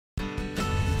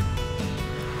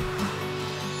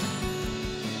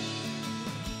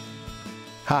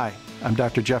Hi, I'm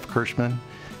Dr. Jeff Kirschman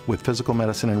with Physical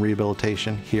Medicine and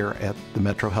Rehabilitation here at the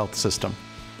Metro Health System.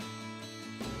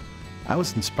 I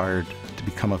was inspired to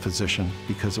become a physician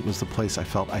because it was the place I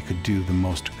felt I could do the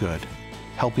most good,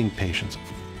 helping patients.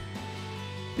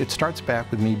 It starts back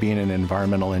with me being an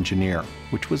environmental engineer,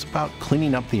 which was about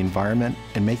cleaning up the environment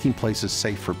and making places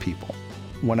safe for people.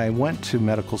 When I went to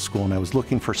medical school and I was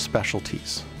looking for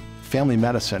specialties, family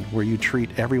medicine, where you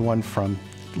treat everyone from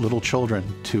little children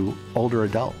to older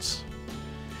adults,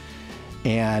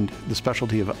 and the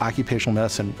specialty of occupational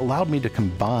medicine allowed me to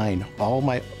combine all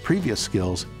my previous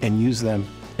skills and use them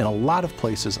in a lot of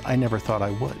places I never thought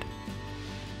I would.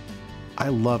 I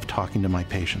love talking to my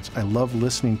patients. I love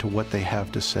listening to what they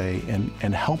have to say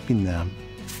and helping them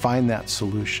find that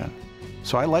solution.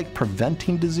 So I like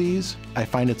preventing disease. I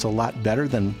find it's a lot better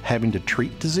than having to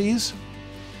treat disease.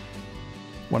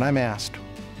 When I'm asked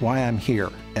why I'm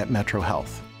here at Metro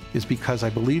Health, is because I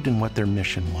believed in what their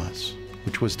mission was,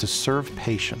 which was to serve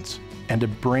patients and to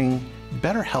bring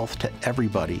better health to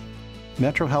everybody.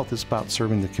 Metro Health is about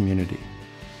serving the community.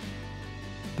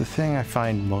 The thing I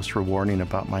find most rewarding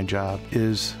about my job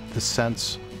is the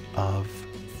sense of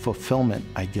fulfillment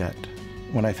I get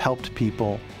when I've helped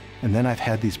people, and then I've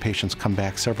had these patients come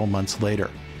back several months later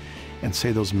and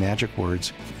say those magic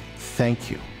words, "Thank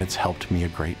you." It's helped me a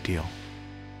great deal.